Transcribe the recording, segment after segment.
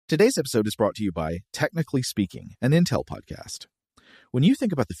Today's episode is brought to you by Technically Speaking, an Intel podcast. When you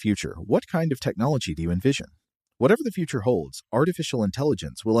think about the future, what kind of technology do you envision? Whatever the future holds, artificial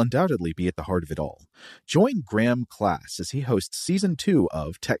intelligence will undoubtedly be at the heart of it all. Join Graham Class as he hosts Season 2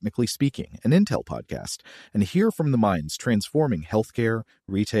 of Technically Speaking, an Intel podcast, and hear from the minds transforming healthcare,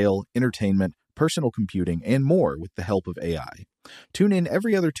 retail, entertainment, personal computing, and more with the help of AI. Tune in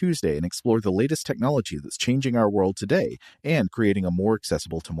every other Tuesday and explore the latest technology that's changing our world today and creating a more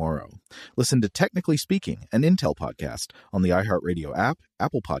accessible tomorrow. Listen to Technically Speaking, an Intel podcast on the iHeartRadio app,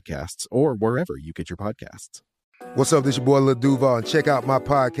 Apple Podcasts, or wherever you get your podcasts. What's up, this your boy Lil Duval, and check out my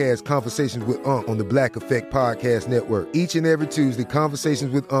podcast, Conversations with Unc, on the Black Effect Podcast Network. Each and every Tuesday,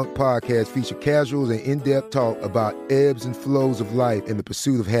 Conversations with Unc podcast feature casuals and in-depth talk about ebbs and flows of life and the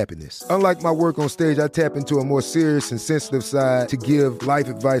pursuit of happiness. Unlike my work on stage, I tap into a more serious and sensitive side to give life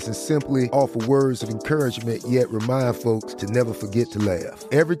advice and simply offer words of encouragement, yet remind folks to never forget to laugh.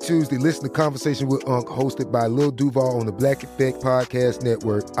 Every Tuesday, listen to Conversations with Unc, hosted by Lil Duval on the Black Effect Podcast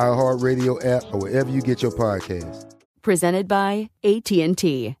Network, iHeartRadio app, or wherever you get your podcasts. Presented by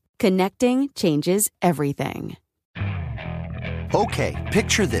AT&T. Connecting changes everything. Okay,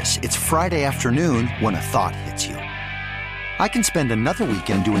 picture this. It's Friday afternoon when a thought hits you. I can spend another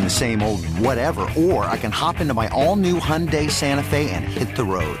weekend doing the same old whatever, or I can hop into my all-new Hyundai Santa Fe and hit the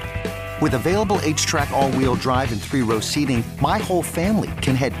road. With available H-Track all-wheel drive and 3-row seating, my whole family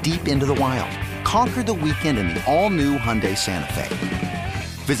can head deep into the wild. Conquer the weekend in the all-new Hyundai Santa Fe.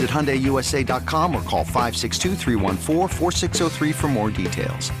 Visit HyundaiUSA.com or call 562-314-4603 for more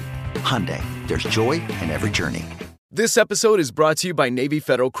details. Hyundai, there's joy in every journey. This episode is brought to you by Navy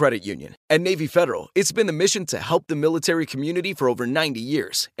Federal Credit Union. At Navy Federal, it's been the mission to help the military community for over 90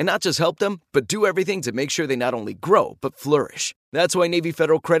 years. And not just help them, but do everything to make sure they not only grow, but flourish. That's why Navy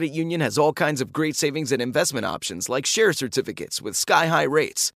Federal Credit Union has all kinds of great savings and investment options like share certificates with sky-high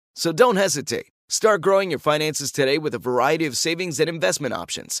rates. So don't hesitate. Start growing your finances today with a variety of savings and investment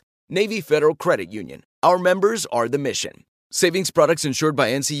options. Navy Federal Credit Union. Our members are the mission. Savings products insured by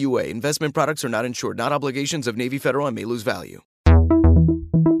NCUA. Investment products are not insured, not obligations of Navy Federal and may lose value.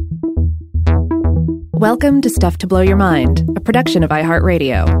 Welcome to Stuff to Blow Your Mind, a production of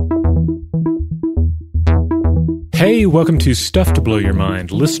iHeartRadio. Hey, welcome to Stuff to Blow Your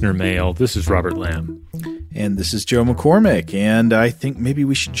Mind, listener mail. This is Robert Lamb. And this is Joe McCormick, and I think maybe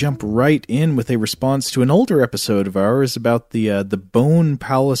we should jump right in with a response to an older episode of ours about the Bone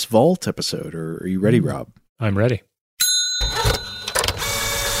Palace Vault episode. Are you ready, Rob? I'm ready.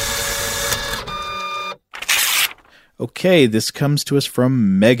 Okay, this comes to us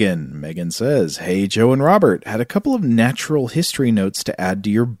from Megan. Megan says, "Hey, Joe and Robert, had a couple of natural history notes to add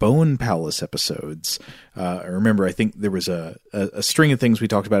to your Bone Palace episodes." Remember, I think there was a string of things we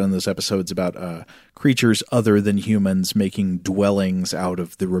talked about in those episodes about creatures other than humans making dwellings out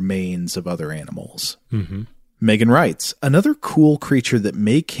of the remains of other animals. Mm-hmm. Megan writes, "Another cool creature that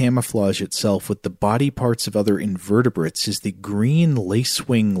may camouflage itself with the body parts of other invertebrates is the green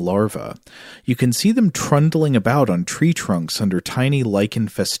lacewing larva. You can see them trundling about on tree trunks under tiny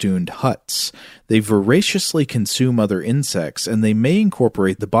lichen-festooned huts. They voraciously consume other insects, and they may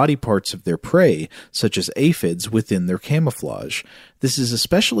incorporate the body parts of their prey, such as aphids, within their camouflage. This is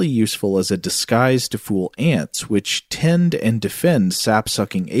especially useful as a disguise to fool ants, which tend and defend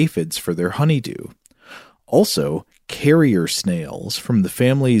sap-sucking aphids for their honeydew. Also, carrier snails from the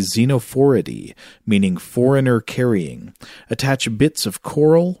family Xenophoridae, meaning foreigner carrying, attach bits of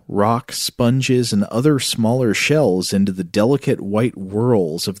coral, rock, sponges, and other smaller shells into the delicate white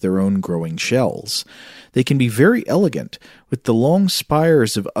whorls of their own growing shells. They can be very elegant, with the long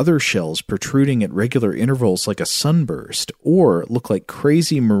spires of other shells protruding at regular intervals like a sunburst, or look like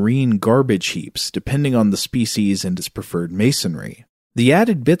crazy marine garbage heaps, depending on the species and its preferred masonry. The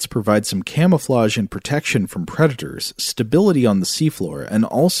added bits provide some camouflage and protection from predators, stability on the seafloor, and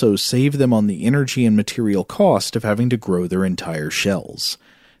also save them on the energy and material cost of having to grow their entire shells.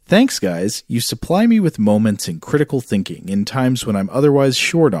 Thanks, guys. You supply me with moments in critical thinking in times when I'm otherwise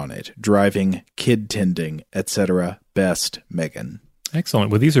short on it, driving, kid tending, etc. Best, Megan."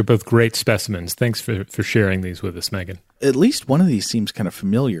 Excellent. Well, these are both great specimens. Thanks for sharing these with us, Megan. At least one of these seems kind of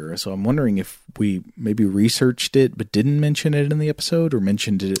familiar, so I'm wondering if we maybe researched it but didn't mention it in the episode, or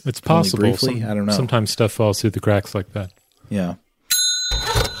mentioned it It's possible. briefly. I don't know. Sometimes stuff falls through the cracks like that. Yeah.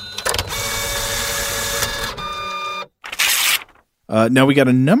 Now, we got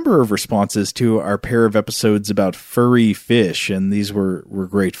a number of responses to our pair of episodes about furry fish, and these were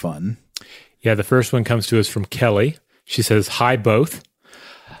great fun. Yeah, the first one comes to us from Kelly. She says, "Hi, both.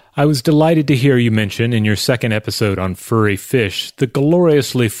 I was delighted to hear you mention in your second episode on furry fish the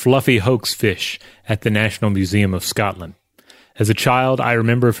gloriously fluffy hoax fish at the National Museum of Scotland. As a child, I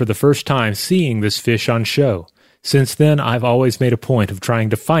remember for the first time seeing this fish on show. Since then, I've always made a point of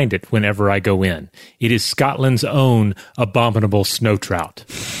trying to find it whenever I go in. It is Scotland's own abominable snow trout.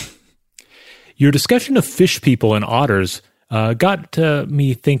 Your discussion of fish people and otters got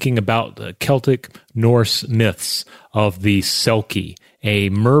me thinking about the Celtic Norse myths of the Selkie, a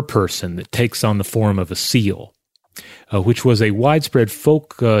merperson that takes on the form of a seal, which was a widespread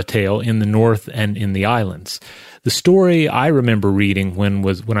folk tale in the north and in the islands. The story I remember reading when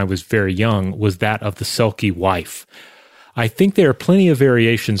I was very young was that of the Selkie wife. I think there are plenty of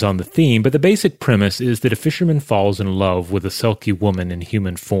variations on the theme, but the basic premise is that a fisherman falls in love with a Selkie woman in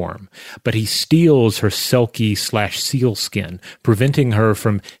human form, but he steals her Selkie/seal skin, preventing her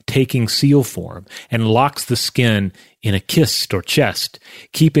from taking seal form, and locks the skin in a kist or chest,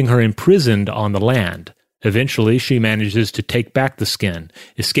 keeping her imprisoned on the land. Eventually, she manages to take back the skin,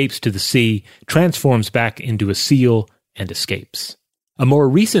 escapes to the sea, transforms back into a seal, and escapes. A more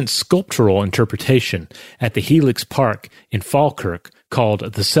recent sculptural interpretation at the Helix Park in Falkirk, called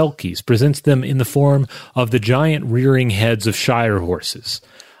The Selkies, presents them in the form of the giant rearing heads of Shire horses.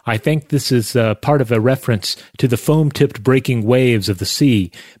 I think this is part of a reference to the foam-tipped breaking waves of the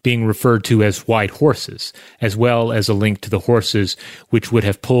sea being referred to as white horses, as well as a link to the horses which would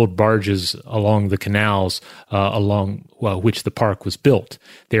have pulled barges along the canals along which the park was built.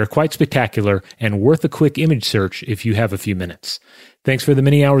 They are quite spectacular and worth a quick image search if you have a few minutes. Thanks for the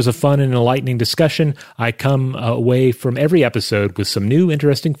many hours of fun and enlightening discussion. I come away from every episode with some new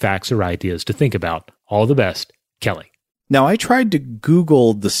interesting facts or ideas to think about. All the best, Kelly. Now, I tried to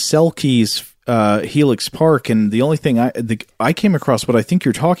Google the Selkies Helix Park, and the only thing I came across what I think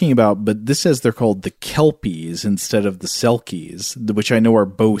you're talking about, but this says they're called the Kelpies instead of the Selkies, which I know are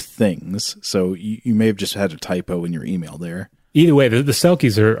both things. So you may have just had a typo in your email there. Either way, the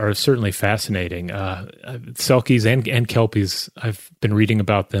Selkies are certainly fascinating. Selkies and Kelpies, I've been reading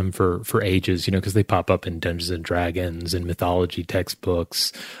about them for ages, because they pop up in Dungeons and Dragons and mythology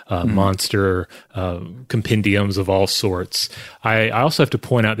textbooks, monster compendiums of all sorts. I also have to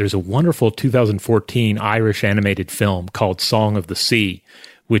point out there's a wonderful 2014 Irish animated film called Song of the Sea,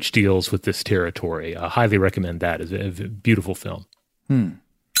 which deals with this territory. I highly recommend that. It's a beautiful film.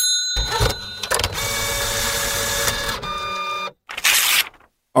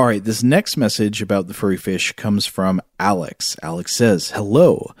 All right, this next message about the furry fish comes from Alex. Alex says,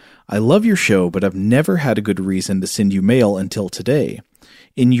 "Hello, I love your show, but I've never had a good reason to send you mail until today.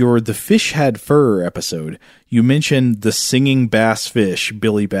 In your The Fish Had Fur episode, you mentioned the singing bass fish,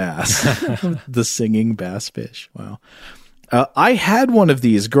 Billy Bass." The singing bass fish, wow. I had one of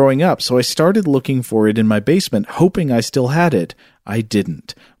these growing up, so I started looking for it in my basement, hoping I still had it. I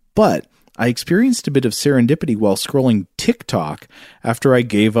didn't. But I experienced a bit of serendipity while scrolling TikTok after I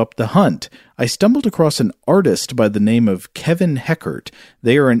gave up the hunt. I stumbled across an artist by the name of Kevin Heckert.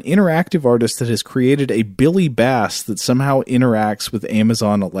 They are an interactive artist that has created a Billy Bass that somehow interacts with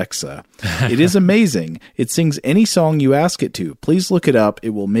Amazon Alexa. It is amazing. It sings any song you ask it to. Please look it up.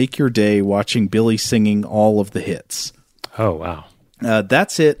 It will make your day watching Billy singing all of the hits. Oh, wow.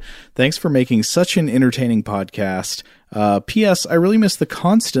 That's it. Thanks for making such an entertaining podcast. P.S. I really miss the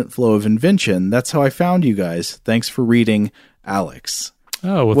constant flow of invention. That's how I found you guys. Thanks for reading, Alex.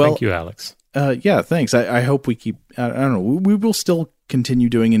 Oh, well, thank you, Alex. Yeah, thanks. I hope we keep, I don't know, we will still continue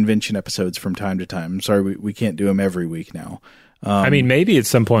doing invention episodes from time to time. I'm sorry we can't do them every week now. I mean, maybe at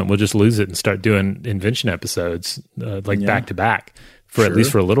some point we'll just lose it and start doing invention episodes back to back for at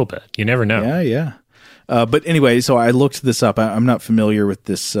least for a little bit. You never know. Yeah. But anyway, so I looked this up. I'm not familiar with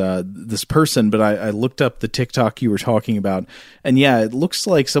this this person, but I looked up the TikTok you were talking about, and yeah, it looks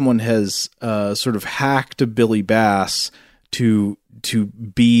like someone has sort of hacked a Billy Bass to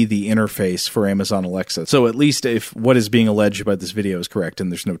be the interface for Amazon Alexa. So at least if what is being alleged by this video is correct and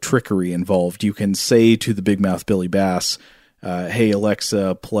there's no trickery involved, you can say to the big mouth Billy Bass, "Hey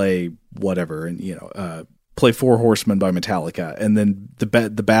Alexa, play whatever," and play Four Horsemen by Metallica, and then the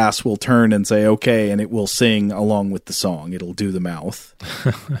bass will turn and say, okay, and it will sing along with the song. It'll do the mouth.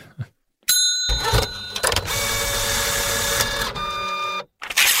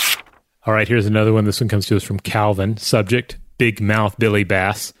 All right, here's another one. This one comes to us from Calvin. Subject, Big Mouth Billy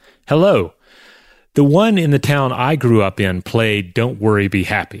Bass. Hello. The one in the town I grew up in played Don't Worry, Be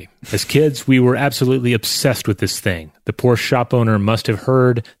Happy. As kids, we were absolutely obsessed with this thing. The poor shop owner must have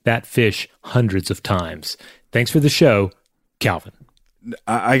heard that fish hundreds of times. Thanks for the show, Calvin.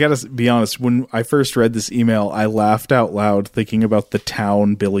 I gotta be honest, when I first read this email, I laughed out loud thinking about the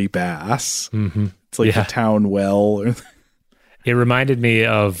town Billy Bass. Mm-hmm. It's like the town well. It reminded me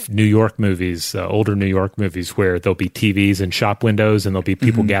of New York movies, older New York movies, where there'll be TVs in shop windows and there'll be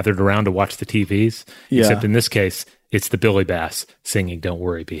people gathered around to watch the TVs. Yeah. Except in this case, It's the Billy Bass singing Don't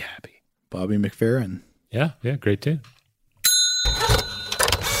Worry, Be Happy. Bobby McFerrin. Yeah, great tune.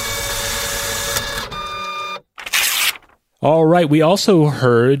 All right, we also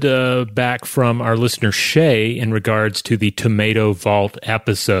heard back from our listener Shay in regards to the Tomato Vault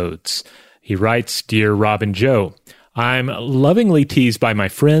episodes. He writes, Dear Rob and Joe, I'm lovingly teased by my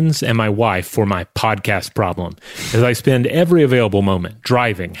friends and my wife for my podcast problem, as I spend every available moment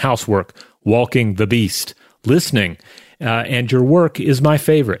driving, housework, walking the beast, listening, and your work is my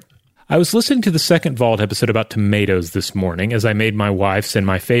favorite. I was listening to the second Vault episode about tomatoes this morning as I made my wife's and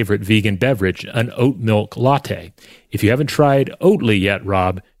my favorite vegan beverage, an oat milk latte. If you haven't tried Oatly yet,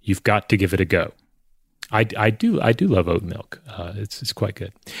 Rob, you've got to give it a go. I do love oat milk. It's quite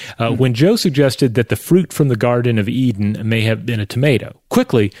good. When Joe suggested that the fruit from the Garden of Eden may have been a tomato,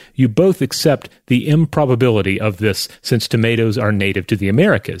 quickly, you both accept the improbability of this since tomatoes are native to the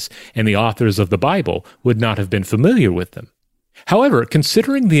Americas, and the authors of the Bible would not have been familiar with them. However,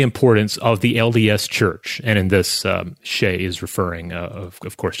 considering the importance of the LDS Church, and in this, Shay is referring,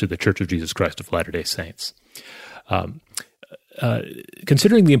 of course, to the Church of Jesus Christ of Latter-day Saints,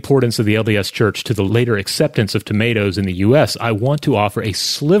 considering the importance of the LDS Church to the later acceptance of tomatoes in the U.S., I want to offer a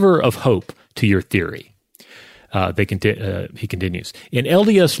sliver of hope to your theory. He continues, in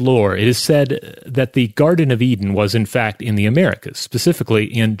LDS lore, it is said that the Garden of Eden was in fact in the Americas, specifically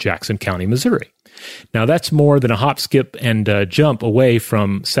in Jackson County, Missouri. Now, that's more than a hop, skip, and jump away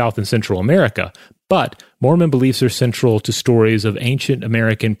from South and Central America, but Mormon beliefs are central to stories of ancient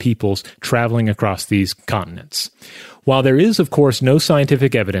American peoples traveling across these continents. While there is, of course, no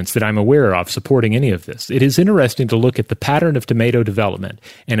scientific evidence that I'm aware of supporting any of this, it is interesting to look at the pattern of tomato development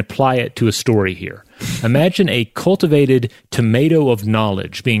and apply it to a story here. Imagine a cultivated tomato of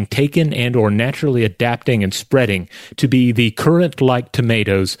knowledge being taken and or naturally adapting and spreading to be the current-like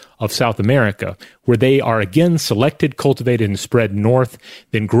tomatoes of South America, where they are again selected, cultivated, and spread north,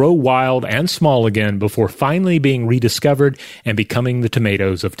 then grow wild and small again before finally being rediscovered and becoming the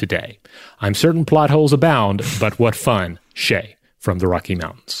tomatoes of today. I'm certain plot holes abound, but what fun, Shay, from the Rocky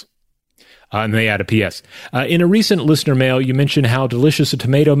Mountains. And they add a P.S. In a recent listener mail, you mentioned how delicious a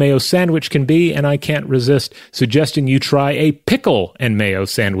tomato mayo sandwich can be, and I can't resist suggesting you try a pickle and mayo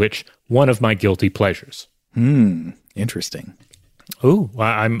sandwich, one of my guilty pleasures. Interesting. Oh,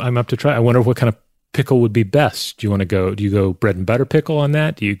 I'm up to try. I wonder what kind of pickle would be best. Do you go bread and butter pickle on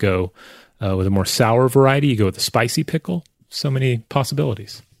that? Do you go with a more sour variety? You go with a spicy pickle? So many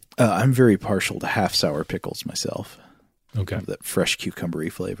possibilities. I'm very partial to half sour pickles myself. Okay. That fresh cucumber-y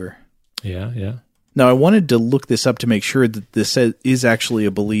flavor. Yeah. Now, I wanted to look this up to make sure that this is actually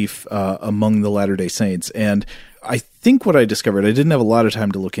a belief among the Latter-day Saints. And I think what I discovered, I didn't have a lot of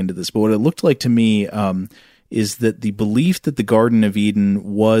time to look into this, but what it looked like to me is that the belief that the Garden of Eden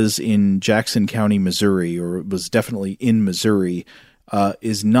was in Jackson County, Missouri, or was definitely in Missouri,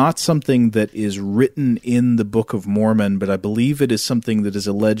 is not something that is written in the Book of Mormon, but I believe it is something that is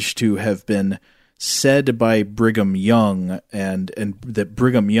alleged to have been said by Brigham Young, and that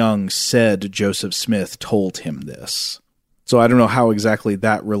Brigham Young said Joseph Smith told him this. So I don't know how exactly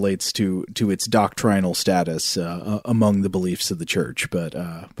that relates to its doctrinal status among the beliefs of the church, but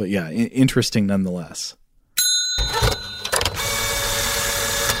yeah, interesting nonetheless.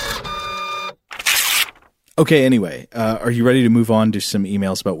 Okay, anyway, are you ready to move on to some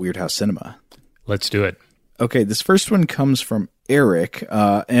emails about Weird House Cinema? Let's do it. Okay, this first one comes from Eric,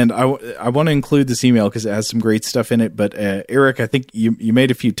 and I want to include this email because it has some great stuff in it, but Eric, I think you made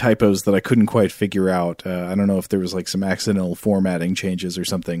a few typos that I couldn't quite figure out. I don't know if there was like some accidental formatting changes or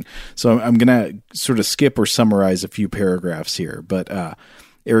something, so I'm going to sort of skip or summarize a few paragraphs here, but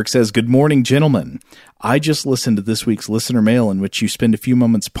Eric says, "Good morning, gentlemen. I just listened to this week's listener mail in which you spend a few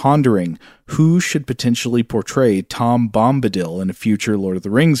moments pondering who should potentially portray Tom Bombadil in a future Lord of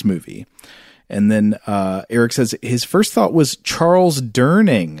the Rings movie. And then Eric says his first thought was Charles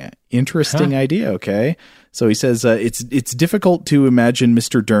Durning. Interesting idea, okay? So he says it's difficult to imagine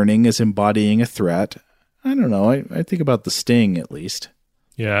Mr. Durning as embodying a threat. I don't know. I think about The Sting, at least.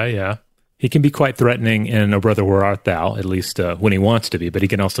 Yeah. He can be quite threatening in O Brother, Where Art Thou, at least when he wants to be, but he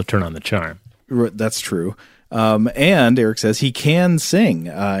can also turn on the charm. That's true. And Eric says he can sing,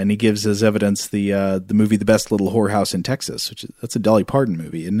 and he gives as evidence the movie The Best Little Whorehouse in Texas, that's a Dolly Parton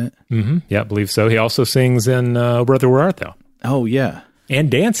movie, isn't it? Mm-hmm. Yeah, I believe so. He also sings in O Brother, Where Art Thou? Oh, yeah. And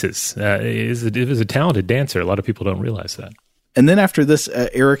dances. He is a talented dancer. A lot of people don't realize that. And then after this,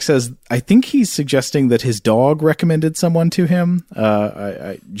 Eric says, I think he's suggesting that his dog recommended someone to him.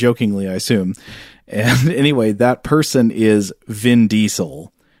 I jokingly, I assume. And anyway, that person is Vin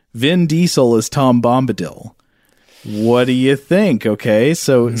Diesel. Vin Diesel is Tom Bombadil. What do you think? Okay,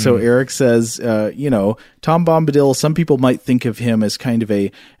 so Eric says, Tom Bombadil, some people might think of him as kind of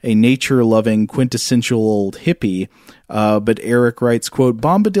a nature-loving, quintessential old hippie, but Eric writes, quote,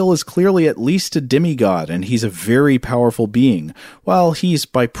 Bombadil is clearly at least a demigod, and he's a very powerful being. While he's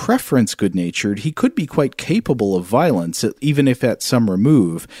by preference good-natured, he could be quite capable of violence, even if at some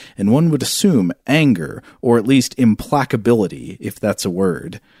remove, and one would assume anger, or at least implacability, if that's a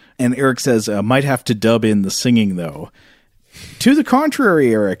word. And Eric says, might have to dub in the singing, though. To the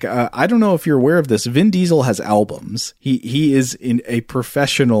contrary, Eric, I don't know if you're aware of this. Vin Diesel has albums. He is a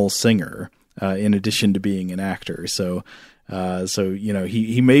professional singer, in addition to being an actor. So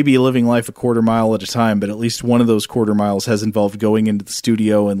he may be living life a quarter mile at a time, but at least one of those quarter miles has involved going into the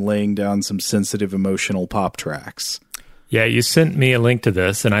studio and laying down some sensitive, emotional pop tracks. Yeah, you sent me a link to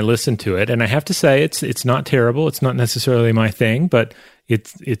this, and I listened to it, and I have to say it's not terrible. It's not necessarily my thing, but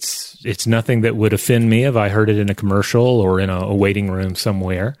it's nothing that would offend me if I heard it in a commercial or in a waiting room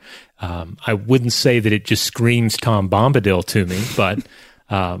somewhere. I wouldn't say that it just screams Tom Bombadil to me, but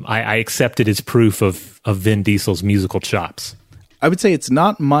I accept it as proof of Vin Diesel's musical chops. I would say it's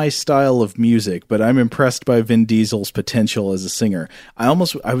not my style of music, but I'm impressed by Vin Diesel's potential as a singer. I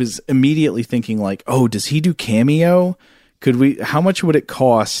was immediately thinking like, oh, does he do cameo? How much would it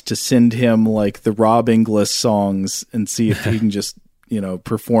cost to send him like the Rob Inglis songs and see if he can just,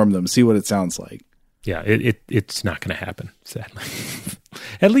 perform them, see what it sounds like? Yeah, it's not going to happen, sadly.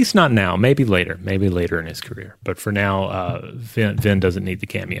 At least not now. Maybe later in his career. But for now, Vin doesn't need the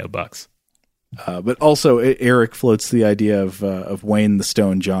cameo bucks. But also, Eric floats the idea of Wayne the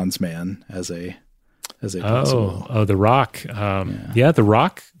Stone John's man as a possible. Oh, The Rock. The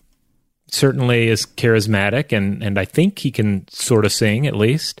Rock certainly is charismatic, and I think he can sort of sing at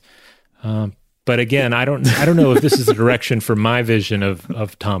least. But again, I don't know if this is the direction for my vision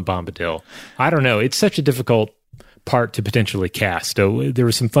of Tom Bombadil. I don't know. It's such a difficult part to potentially cast. There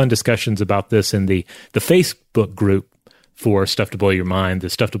were some fun discussions about this in the Facebook group for Stuff to Blow Your Mind, the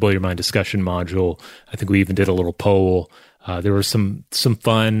Stuff to Blow Your Mind discussion module. I think we even did a little poll. There were some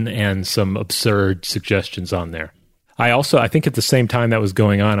fun and some absurd suggestions on there. I think at the same time that was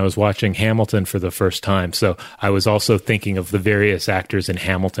going on, I was watching Hamilton for the first time. So I was also thinking of the various actors in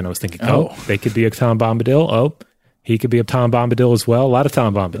Hamilton. I was thinking, they could be a Tom Bombadil. Oh, he could be a Tom Bombadil as well. A lot of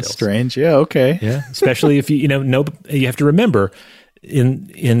Tom Bombadils. That's strange. Yeah. Okay. Yeah. Especially if you have to remember in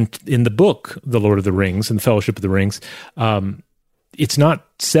the book, The Lord of the Rings and the Fellowship of the Rings, it's not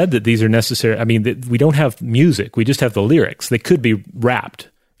said that these are necessary. I mean, we don't have music. We just have the lyrics. They could be rapped.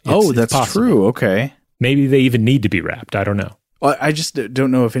 That's true. Okay. Maybe they even need to be rapped. I don't know. Well, I just don't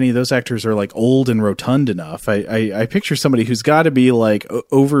know if any of those actors are like old and rotund enough. I picture somebody who's got to be like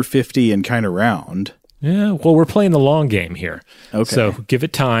over 50 and kind of round. Yeah, well, we're playing the long game here. Okay. So give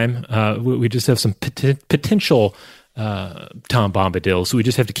it time. We just have some potential Tom Bombadils, so we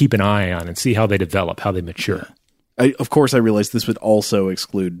just have to keep an eye on and see how they develop, how they mature. Of course, I realize this would also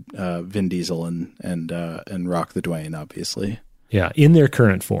exclude Vin Diesel and Rock the Dwayne, obviously. Yeah, in their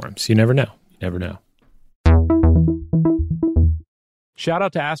current forms. You never know. You never know. Shout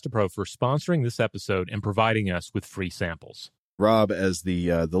out to Astapro for sponsoring this episode and providing us with free samples. Rob, as the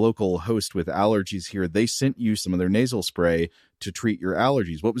local host with allergies here, they sent you some of their nasal spray to treat your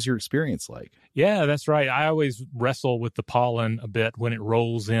allergies. What was your experience like? Yeah, that's right. I always wrestle with the pollen a bit when it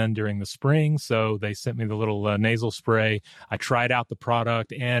rolls in during the spring, so they sent me the little nasal spray. I tried out the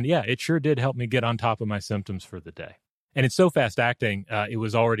product, and yeah, it sure did help me get on top of my symptoms for the day. And it's so fast acting, it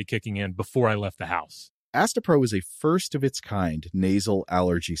was already kicking in before I left the house. Astapro is a first-of-its-kind nasal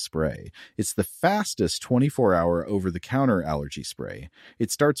allergy spray. It's the fastest 24-hour over-the-counter allergy spray.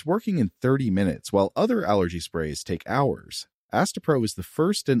 It starts working in 30 minutes, while other allergy sprays take hours. Astapro is the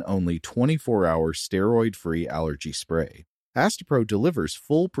first and only 24-hour steroid-free allergy spray. Astapro delivers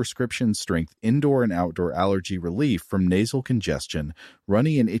full prescription-strength indoor and outdoor allergy relief from nasal congestion,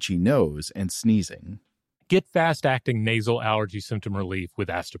 runny and itchy nose, and sneezing. Get fast-acting nasal allergy symptom relief with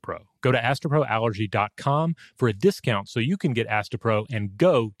Astapro. Go to astaproallergy.com for a discount so you can get Astapro and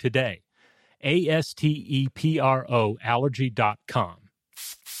go today. ASTEPRO allergy.com.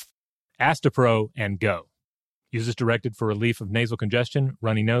 Astapro and go. Use as directed for relief of nasal congestion,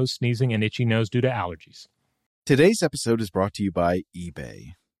 runny nose, sneezing, and itchy nose due to allergies. Today's episode is brought to you by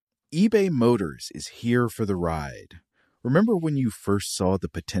eBay. eBay Motors is here for the ride. Remember when you first saw the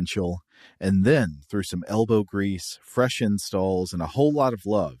potential? And then, through some elbow grease, fresh installs, and a whole lot of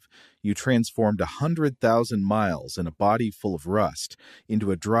love, you transformed 100,000 miles and a body full of rust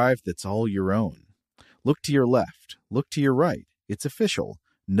into a drive that's all your own. Look to your left. Look to your right. It's official.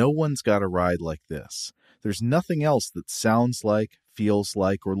 No one's got a ride like this. There's nothing else that sounds like, feels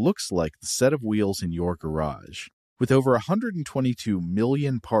like, or looks like the set of wheels in your garage. With over 122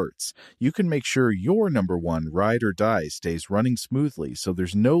 million parts, you can make sure your number one ride or die stays running smoothly so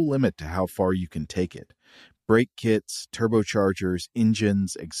there's no limit to how far you can take it. Brake kits, turbochargers,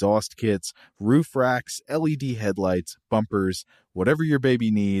 engines, exhaust kits, roof racks, LED headlights, bumpers, whatever your baby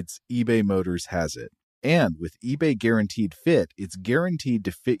needs, eBay Motors has it. And with eBay Guaranteed Fit, it's guaranteed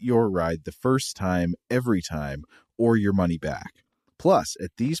to fit your ride the first time, every time, or your money back. Plus, at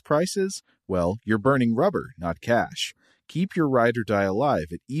these prices, well, you're burning rubber, not cash. Keep your ride or die alive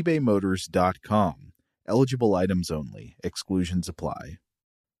at ebaymotors.com. Eligible items only. Exclusions apply.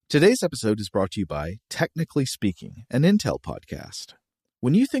 Today's episode is brought to you by Technically Speaking, an Intel podcast.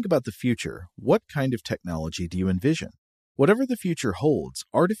 When you think about the future, what kind of technology do you envision? Whatever the future holds,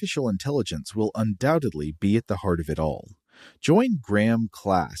 artificial intelligence will undoubtedly be at the heart of it all. Join Graham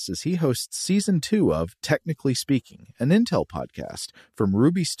Class as he hosts Season 2 of Technically Speaking, an Intel podcast from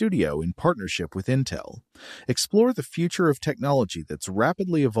Ruby Studio in partnership with Intel. Explore the future of technology that's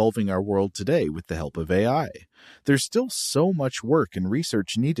rapidly evolving our world today with the help of AI. There's still so much work and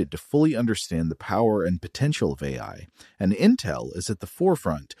research needed to fully understand the power and potential of AI, and Intel is at the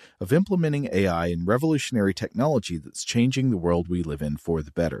forefront of implementing AI in revolutionary technology that's changing the world we live in for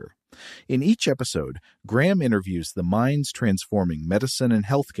the better. In each episode, Graham interviews the minds transforming medicine and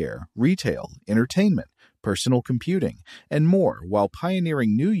healthcare, retail, entertainment, personal computing, and more while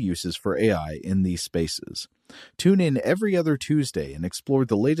pioneering new uses for AI in these spaces. Tune in every other Tuesday and explore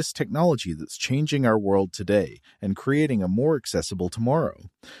the latest technology that's changing our world today and creating a more accessible tomorrow.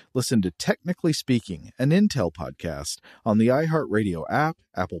 Listen to Technically Speaking, an Intel podcast on the iHeartRadio app,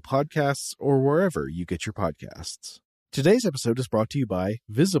 Apple Podcasts, or wherever you get your podcasts. Today's episode is brought to you by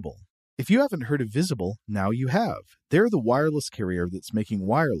Visible. If you haven't heard of Visible, now you have. They're the wireless carrier that's making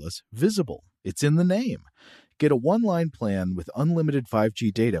wireless visible. It's in the name. Get a one-line plan with unlimited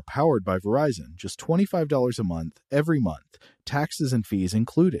 5G data powered by Verizon, just $25 a month, every month, taxes and fees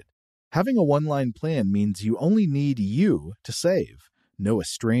included. Having a one-line plan means you only need you to save. No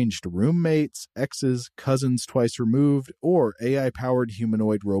estranged roommates, exes, cousins twice removed, or AI-powered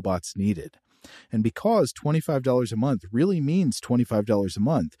humanoid robots needed. And because $25 a month really means $25 a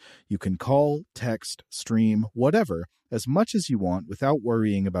month, you can call, text, stream, whatever, as much as you want without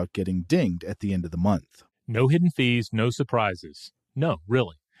worrying about getting dinged at the end of the month. No hidden fees, no surprises. No,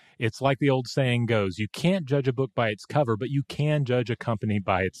 really. It's like the old saying goes, you can't judge a book by its cover, but you can judge a company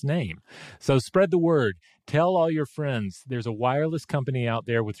by its name. So spread the word. Tell all your friends there's a wireless company out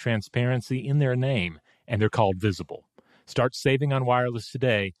there with transparency in their name, and they're called Visible. Start saving on wireless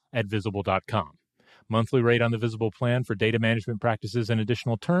today at Visible.com. Monthly rate on the Visible plan for data management practices and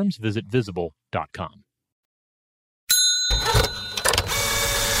additional terms, visit Visible.com.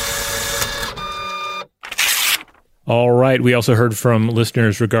 All right, we also heard from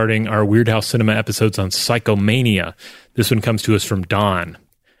listeners regarding our Weird House Cinema episodes on Psychomania. This one comes to us from Don.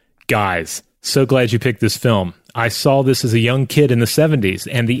 Guys, so glad you picked this film. I saw this as a young kid in the 70s,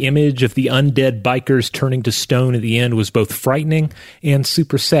 and the image of the undead bikers turning to stone at the end was both frightening and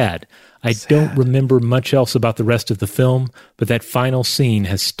super sad. I don't remember much else about the rest of the film, but that final scene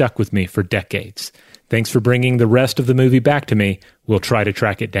has stuck with me for decades. Thanks for bringing the rest of the movie back to me. We'll try to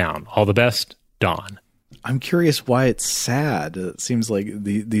track it down. All the best, Don. I'm curious why it's sad. It seems like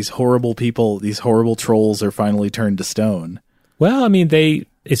these horrible people, these horrible trolls are finally turned to stone. Well, I mean,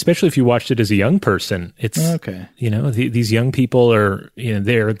 especially if you watched it as a young person, it's, okay. These young people are,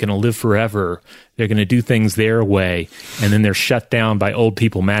 they're going to live forever. They're going to do things their way. And then they're shut down by old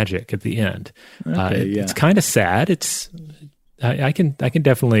people magic at the end. Okay, It's kind of sad. I can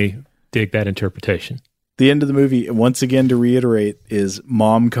definitely dig that interpretation. The end of the movie, once again, to reiterate, is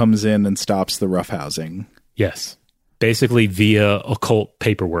mom comes in and stops the roughhousing. Yes. Basically via occult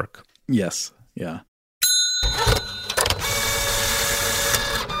paperwork. Yes. Yeah.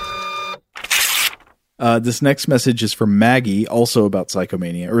 This next message is from Maggie, also about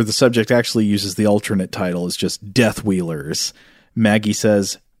Psychomania, or the subject actually uses the alternate title as just Death Wheelers. Maggie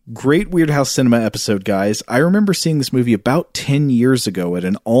says, "Great Weird House Cinema episode, guys. I remember seeing this movie about 10 years ago at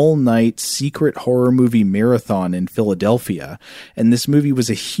an all-night secret horror movie marathon in Philadelphia, and this movie was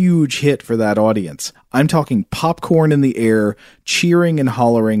a huge hit for that audience. I'm talking popcorn in the air, cheering and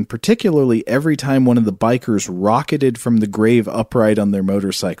hollering, particularly every time one of the bikers rocketed from the grave upright on their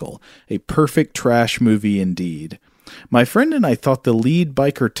motorcycle. A perfect trash movie indeed. My friend and I thought the lead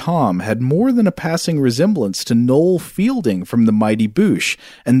biker Tom had more than a passing resemblance to Noel Fielding from The Mighty Boosh,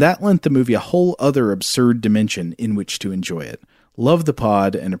 and that lent the movie a whole other absurd dimension in which to enjoy it. Love the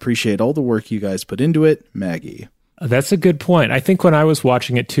pod and appreciate all the work you guys put into it, Maggie." That's a good point. I think when I was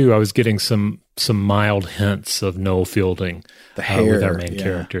watching it too, I was getting some mild hints of Noel Fielding The hair, with our main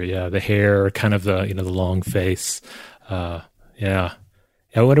character. Yeah, the hair, kind of the the long face. I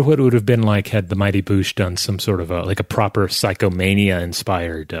wonder what it would have been like had the Mighty Boosh done some sort of a proper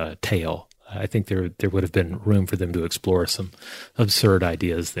Psychomania-inspired tale. I think there would have been room for them to explore some absurd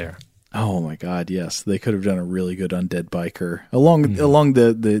ideas there. Oh my God, yes. They could have done a really good undead biker along the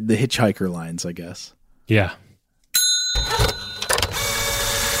hitchhiker lines, I guess. Yeah.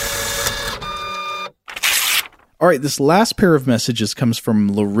 All right, this last pair of messages comes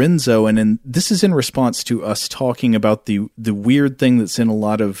from Lorenzo, and this is in response to us talking about the weird thing that's in a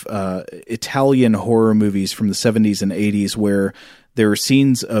lot of Italian horror movies from the 70s and 80s where there are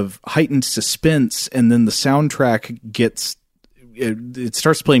scenes of heightened suspense, and then the soundtrack it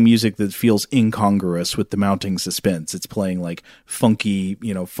starts playing music that feels incongruous with the mounting suspense. It's playing like funky,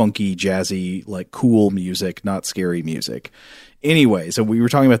 jazzy, like cool music, not scary music. Anyway, so we were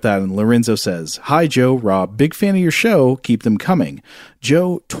talking about that, and Lorenzo says, "Hi, Joe, Rob, big fan of your show. Keep them coming.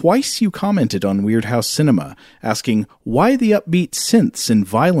 Joe, twice you commented on Weird House Cinema, asking why the upbeat synths in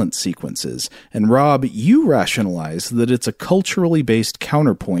violent sequences, and Rob, you rationalized that it's a culturally based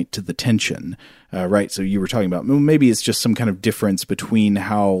counterpoint to the tension." Right, so you were talking about maybe it's just some kind of difference between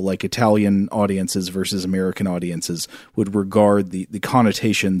how like Italian audiences versus American audiences would regard the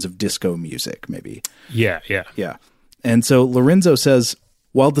connotations of disco music, maybe. Yeah. And so Lorenzo says,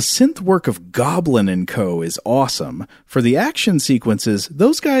 while the synth work of Goblin & Co. is awesome, for the action sequences,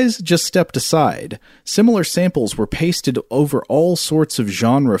 those guys just stepped aside. Similar samples were pasted over all sorts of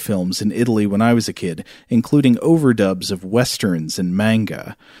genre films in Italy when I was a kid, including overdubs of westerns and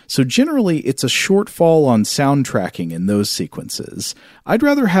manga. So generally, it's a shortfall on soundtracking in those sequences. I'd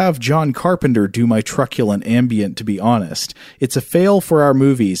rather have John Carpenter do my truculent ambient, to be honest. It's a fail for our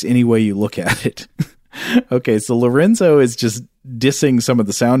movies any way you look at it. Okay, so Lorenzo is just dissing some of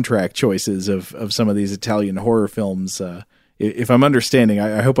the soundtrack choices of some of these Italian horror films. If I'm understanding,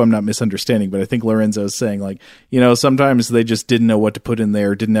 I hope I'm not misunderstanding, but I think Lorenzo is saying, like, sometimes they just didn't know what to put in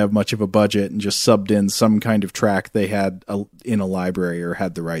there, didn't have much of a budget, and just subbed in some kind of track they had in a library or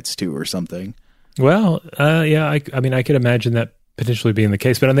had the rights to or something. Well, I mean, I could imagine that potentially being the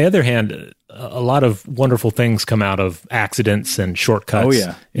case. But on the other hand, a lot of wonderful things come out of accidents and shortcuts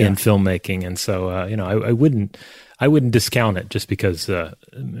in filmmaking. And so, I wouldn't discount it just because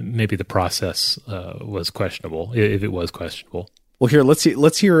maybe the process was questionable, if it was questionable. Well, here,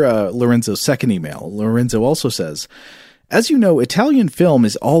 let's hear Lorenzo's second email. Lorenzo also says, as you know, Italian film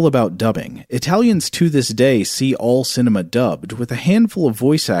is all about dubbing. Italians to this day see all cinema dubbed, with a handful of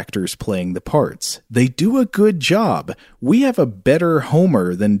voice actors playing the parts. They do a good job. We have a better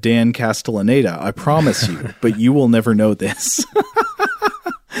Homer than Dan Castellaneta, I promise you, but you will never know this.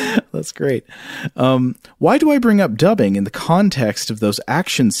 That's great. Why do I bring up dubbing in the context of those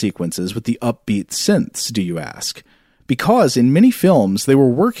action sequences with the upbeat synths, do you ask? Because in many films, they were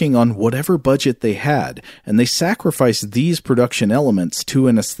working on whatever budget they had, and they sacrificed these production elements to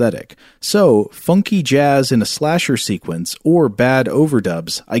an aesthetic. So, funky jazz in a slasher sequence, or bad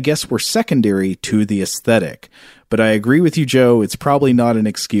overdubs, I guess were secondary to the aesthetic. But I agree with you, Joe, it's probably not an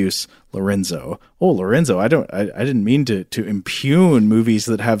excuse. Lorenzo. Oh, Lorenzo, I didn't mean to impugn movies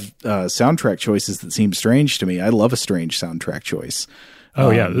that have soundtrack choices that seem strange to me. I love a strange soundtrack choice.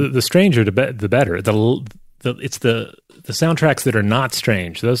 Oh, yeah, the stranger, the better. It's the soundtracks that are not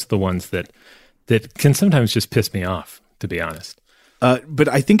strange. Those are the ones that can sometimes just piss me off, to be honest. But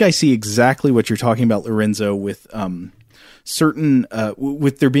I think I see exactly what you're talking about, Lorenzo, with certain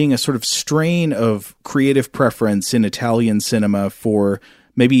with there being a sort of strain of creative preference in Italian cinema for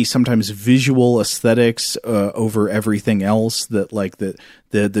maybe sometimes visual aesthetics over everything else, that like the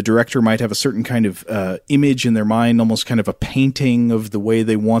director might have a certain kind of image in their mind, almost kind of a painting of the way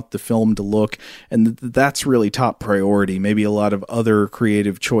they want the film to look, and that's really top priority. Maybe a lot of other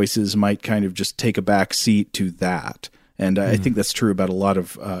creative choices might kind of just take a back seat to that. And I think that's true about a lot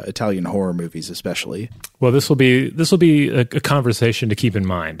of Italian horror movies, especially. Well, this will be a conversation to keep in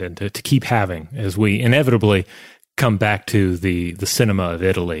mind and to keep having as we inevitably come back to the cinema of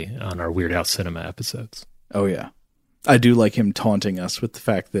Italy on our Weird House Cinema episodes. Oh, yeah. I do like him taunting us with the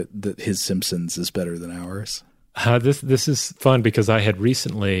fact that his Simpsons is better than ours. This is fun because I had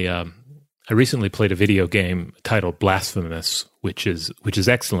recently played a video game titled Blasphemous, which is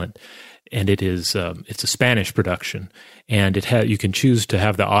excellent, and it's a Spanish production, and you can choose to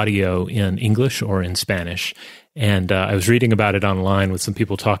have the audio in English or in Spanish. And I was reading about it online with some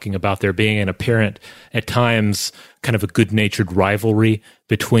people talking about there being an apparent, at times, kind of a good-natured rivalry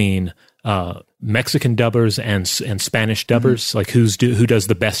between Mexican dubbers and Spanish dubbers, like who does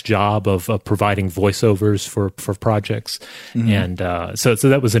the best job of providing voiceovers for projects. And so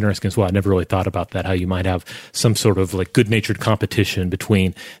that was interesting as well. I never really thought about that, how you might have some sort of like good-natured competition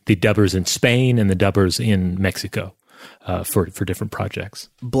between the dubbers in Spain and the dubbers in Mexico for different projects.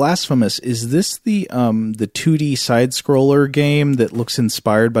 Blasphemous, is this the 2D side-scroller game that looks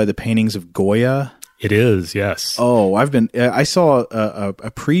inspired by the paintings of Goya? It is, yes. Oh, I saw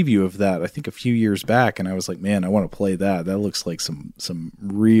a preview of that, I think a few years back, and I was like, man, I want to play that. That looks like some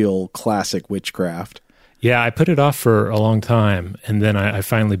real classic witchcraft. Yeah, I put it off for a long time, and then I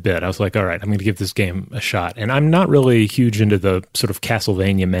finally bit. I was like, all right, I'm going to give this game a shot. And I'm not really huge into the sort of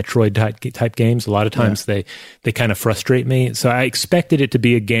Castlevania, Metroid type games. A lot of times they kind of frustrate me. So I expected it to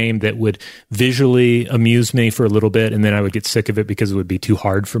be a game that would visually amuse me for a little bit, and then I would get sick of it because it would be too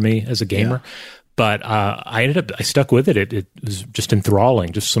hard for me as a gamer. Yeah. But I stuck with it. It was just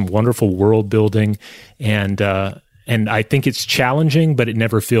enthralling, just some wonderful world building, and I think it's challenging, but it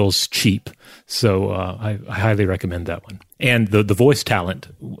never feels cheap. So I highly recommend that one. And the voice talent,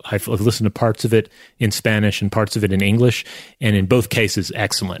 I've listened to parts of it in Spanish and parts of it in English, and in both cases,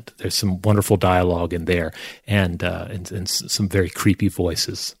 excellent. There's some wonderful dialogue in there, and some very creepy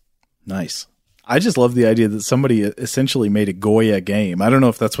voices. Nice. I just love the idea that somebody essentially made a Goya game. I don't know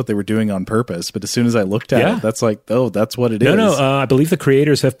if that's what they were doing on purpose, but as soon as I looked at it, that's like, oh, that's what it is. No, I believe the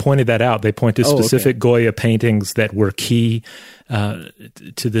creators have pointed that out. They point to specific Goya paintings that were key to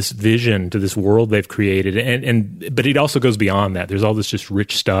this vision, to this world they've created. But it also goes beyond that. There's all this just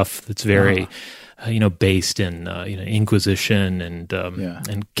rich stuff that's very... based in Inquisition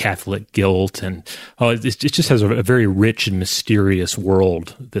and Catholic guilt, and it just has a very rich and mysterious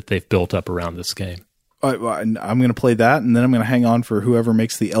world that they've built up around this game. I'm going to play that, and then I'm going to hang on for whoever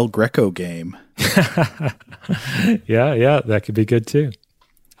makes the El Greco game. Yeah, that could be good too.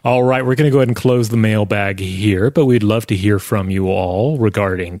 All right, we're going to go ahead and close the mailbag here, but we'd love to hear from you all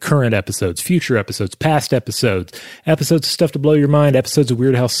regarding current episodes, future episodes, past episodes of Stuff to Blow Your Mind, episodes of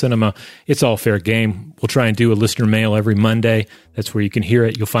Weird House Cinema. It's all fair game. We'll try and do a listener mail every Monday. That's where you can hear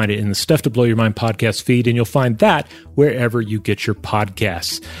it. You'll find it in the Stuff to Blow Your Mind podcast feed, and you'll find that wherever you get your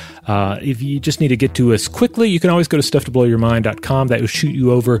podcasts. If you just need to get to us quickly, you can always go to stufftoblowyourmind.com. That will shoot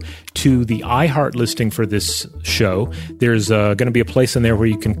you over to the iHeart listing for this show. There's going to be a place in there where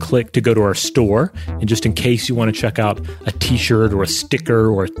you can click to go to our store. And just in case you want to check out a t-shirt or a sticker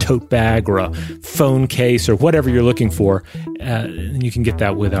or a tote bag or a phone case or whatever you're looking for, and you can get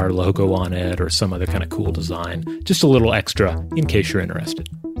that with our logo on it or some other kind of cool design. Just a little extra in case you're interested.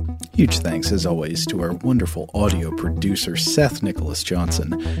 Huge thanks, as always, to our wonderful audio producer, Seth Nicholas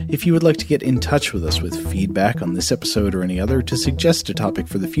Johnson. If you would like to get in touch with us with feedback on this episode or any other, to suggest a topic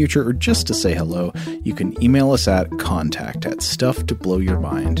for the future, or just to say hello, you can email us at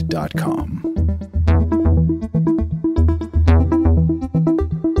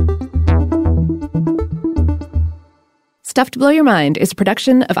Stuff to Blow Your Mind is a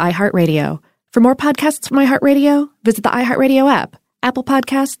production of iHeartRadio. For more podcasts from iHeartRadio, visit the iHeartRadio app, Apple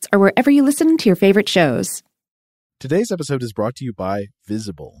Podcasts, or wherever you listen to your favorite shows. Today's episode is brought to you by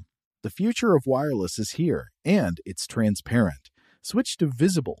Visible. The future of wireless is here, and it's transparent. Switch to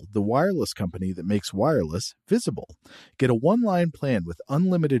Visible, the wireless company that makes wireless visible. Get a one-line plan with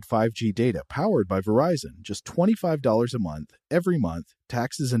unlimited 5G data powered by Verizon, just $25 a month, every month,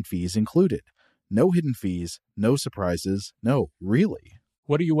 taxes and fees included. No hidden fees, no surprises, no, really.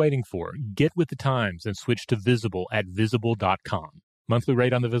 What are you waiting for? Get with the times and switch to Visible at Visible.com. Monthly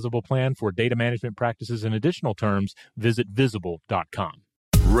rate on the Visible plan. For data management practices and additional terms, visit Visible.com.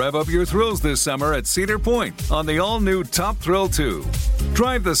 Rev up your thrills this summer at Cedar Point on the all-new Top Thrill 2.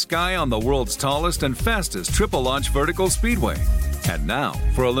 Drive the sky on the world's tallest and fastest triple-launch vertical speedway. And now,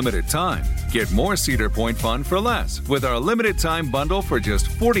 for a limited time, get more Cedar Point fun for less with our limited-time bundle for just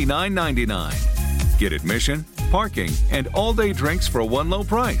 $49.99. Get admission, parking, and all-day drinks for one low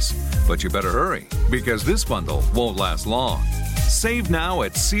price. But you better hurry, because this bundle won't last long. Save now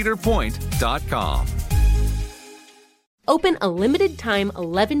at cedarpoint.com. Open a limited-time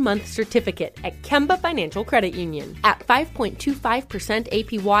 11-month certificate at Kemba Financial Credit Union. At 5.25%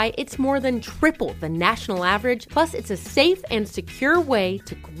 APY, it's more than triple the national average, plus it's a safe and secure way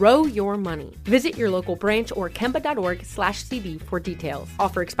to grow your money. Visit your local branch or kemba.org/cb for details.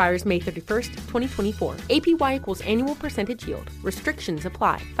 Offer expires May 31st, 2024. APY equals annual percentage yield. Restrictions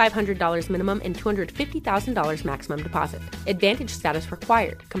apply. $500 minimum and $250,000 maximum deposit. Advantage status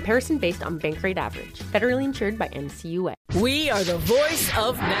required. Comparison based on bank rate average. Federally insured by NCUA. We are the voice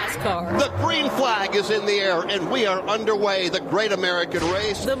of NASCAR. The green flag is in the air, and we are underway. The Great American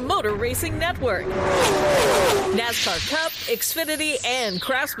Race. The Motor Racing Network. NASCAR Cup, Xfinity, and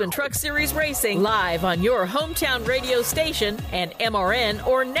Craftsman Truck Series Racing live on your hometown radio station and MRN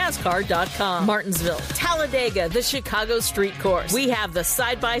or NASCAR.com. Martinsville, Talladega, the Chicago Street Course. We have the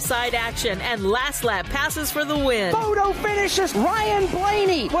side-by-side action and last lap passes for the win. Photo finishes. Ryan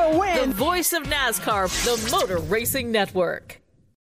Blaney will win. The voice of NASCAR, the Motor Racing Network.